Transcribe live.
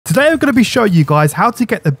Today I'm going to be showing you guys how to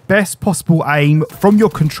get the best possible aim from your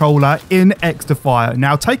controller in XDefiant.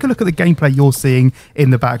 Now take a look at the gameplay you're seeing in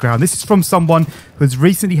the background. This is from someone who has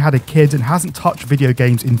recently had a kid and hasn't touched video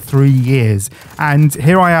games in 3 years. And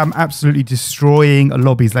here I am absolutely destroying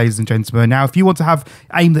lobbies, ladies and gentlemen. Now if you want to have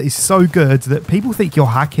aim that is so good that people think you're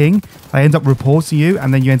hacking, they end up reporting you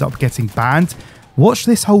and then you end up getting banned, watch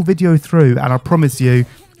this whole video through and I promise you,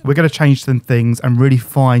 we're going to change some things and really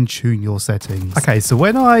fine tune your settings. Okay, so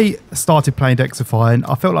when I started playing XDefiant,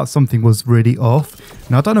 I felt like something was really off.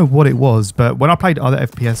 Now, I don't know what it was, but when I played other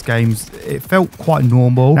FPS games, it felt quite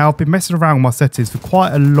normal. Now, I've been messing around with my settings for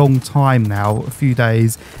quite a long time now, a few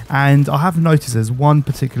days, and I have noticed there's one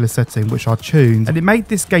particular setting which I tuned, and it made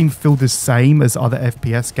this game feel the same as other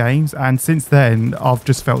FPS games. And since then, I've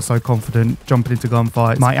just felt so confident jumping into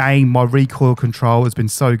gunfights. My aim, my recoil control has been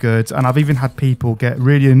so good, and I've even had people get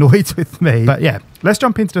really annoyed with me. But yeah, let's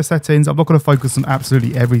jump into the settings. I'm not going to focus on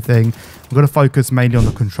absolutely everything. I'm going to focus mainly on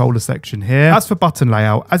the controller section here. As for button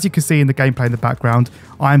layout, as you can see in the gameplay in the background,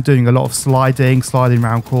 I am doing a lot of sliding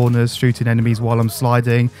around corners, shooting enemies while I'm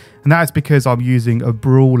sliding. And that is because I'm using a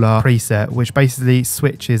brawler preset, which basically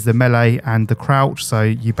switches the melee and the crouch. So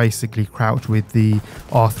you basically crouch with the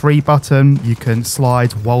R3 button. You can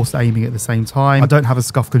slide whilst aiming at the same time. I don't have a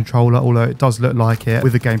scuff controller, although it does look like it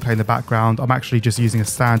with the gameplay in the background. I'm actually just using a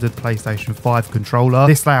standard PlayStation 5 controller.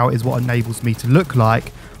 This layout is what enables me to look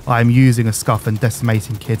like I'm using a scuff and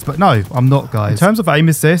decimating kids, but no, I'm not, guys. In terms of aim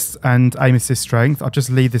assist and aim assist strength, I'll just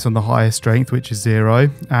leave this on the highest strength, which is 0.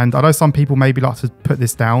 And I know some people maybe like to put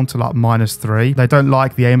this down to like -3. They don't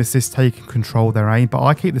like the aim assist taking control of their aim, but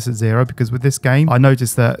I keep this at 0 because with this game, I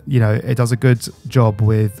noticed that, you know, it does a good job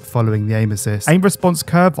with following the aim assist. Aim response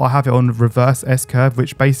curve, I have it on reverse S curve,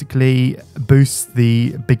 which basically boosts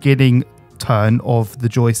the beginning turn of the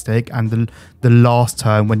joystick and the last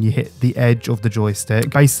turn when you hit the edge of the joystick.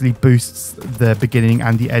 Basically boosts the beginning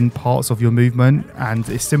and the end parts of your movement, and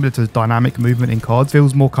it's similar to dynamic movement in COD.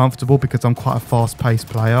 Feels more comfortable because I'm quite a fast-paced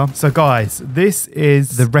player. So guys, this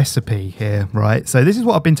is the recipe here, right? So this is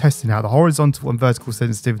what I've been testing out, the horizontal and vertical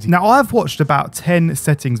sensitivity. Now I've watched about 10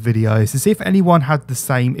 settings videos to see if anyone had the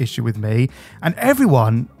same issue with me, and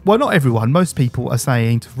everyone, well not everyone, most people are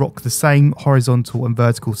saying to rock the same horizontal and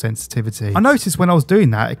vertical sensitivity. I noticed when I was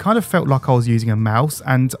doing that, it kind of felt like I was using a mouse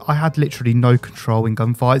and I had literally no control in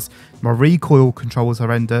gunfights. My recoil control was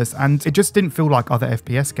horrendous and it just didn't feel like other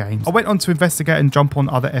FPS games. I went on to investigate and jump on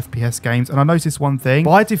other FPS games and I noticed one thing.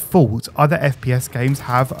 By default, other FPS games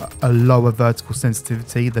have a lower vertical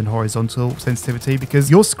sensitivity than horizontal sensitivity because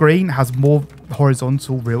your screen has more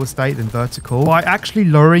horizontal real estate than vertical. By actually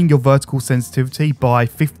lowering your vertical sensitivity by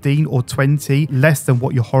 15 or 20 less than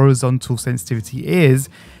what your horizontal sensitivity is,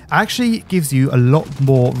 actually gives you a lot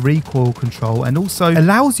more recoil control and also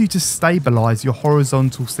allows you to stabilize your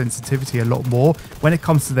horizontal sensitivity a lot more when it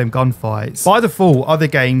comes to them gunfights. By default, other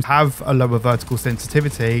games have a lower vertical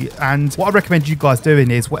sensitivity, and what I recommend you guys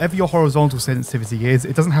doing is whatever your horizontal sensitivity is,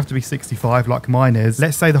 it doesn't have to be 65 like mine is.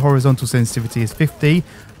 Let's say the horizontal sensitivity is 50.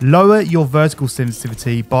 Lower your vertical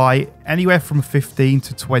sensitivity by anywhere from 15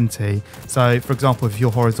 to 20. So for example, if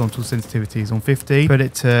your horizontal sensitivity is on 50, put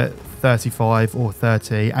it to 35 or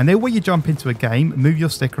 30. And then when you jump into a game, move your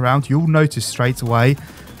stick around, you'll notice straight away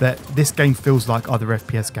that this game feels like other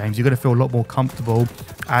FPS games. You're going to feel a lot more comfortable.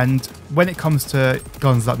 And when it comes to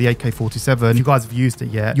guns like the AK-47, if you guys have used it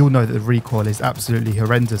yet, you'll know that the recoil is absolutely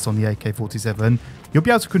horrendous on the AK-47. You'll be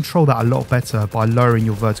able to control that a lot better by lowering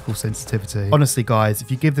your vertical sensitivity. Honestly, guys, if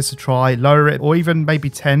you give this a try, lower it, or even maybe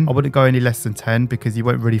 10. I wouldn't go any less than 10 because you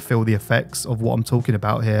won't really feel the effects of what I'm talking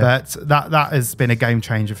about here. But that has been a game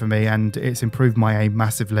changer for me and it's improved my aim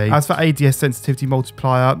massively. As for ADS sensitivity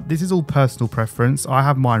multiplier, this is all personal preference. I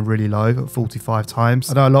have mine really low at 45 times.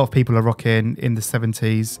 I know a lot of people are rocking in the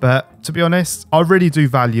 70s, but to be honest, I really do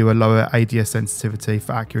value a lower ADS sensitivity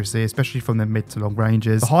for accuracy, especially from the mid to long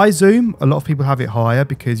ranges. The high zoom, a lot of people have it higher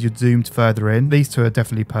because you're zoomed further in. These two are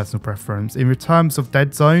definitely personal preference. In terms of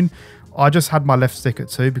dead zone, I just had my left stick at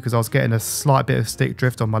 2 because I was getting a slight bit of stick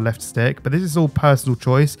drift on my left stick, but this is all personal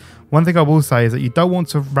choice. One thing I will say is that you don't want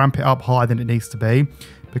to ramp it up higher than it needs to be,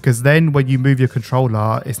 because then when you move your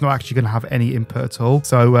controller, it's not actually going to have any input at all.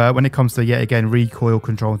 So when it comes to, yet again, recoil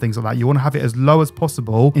control and things like that, you want to have it as low as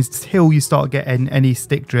possible until you start getting any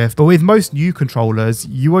stick drift. But with most new controllers,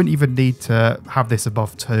 you won't even need to have this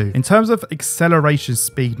above 2. In terms of acceleration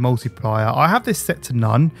speed multiplier, I have this set to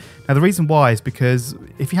none. Now, the reason why is because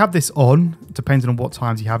if you have this on, depending on what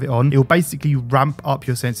times you have it on, it will basically ramp up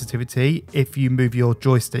your sensitivity if you move your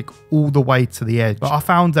joystick all the way to the edge. But I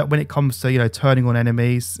found that when it comes to, you know, turning on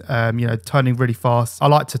enemies, increase, turning really fast. I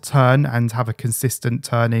like to turn and have a consistent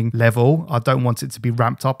turning level. I don't want it to be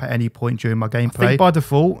ramped up at any point during my gameplay. I think by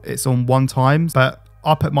default, it's on 1 times, but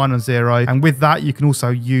I'll put mine on 0. And with that, you can also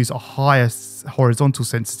use a higher horizontal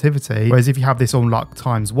sensitivity. Whereas if you have this on like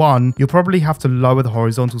 ×1, you'll probably have to lower the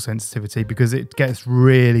horizontal sensitivity because it gets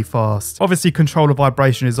really fast. Obviously, controller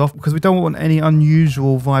vibration is off because we don't want any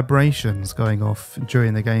unusual vibrations going off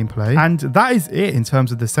during the gameplay. And that is it in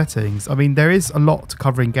terms of the settings. I mean, there is a lot to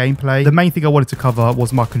cover in gameplay. The main thing I wanted to cover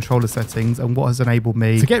was my controller settings and what has enabled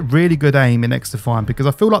me to get really good aim in XDefiant, because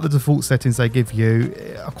I feel like the default settings they give you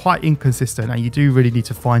are quite inconsistent and you do really need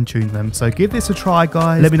to fine tune them. So give this a try,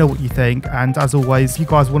 guys. Let me know what you think. And as always, if you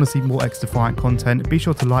guys want to see more XDefiant content, be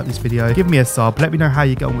sure to like this video, give me a sub, let me know how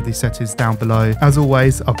you get on with these settings down below. As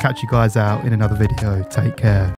always, I'll catch you guys out in another video. Take care.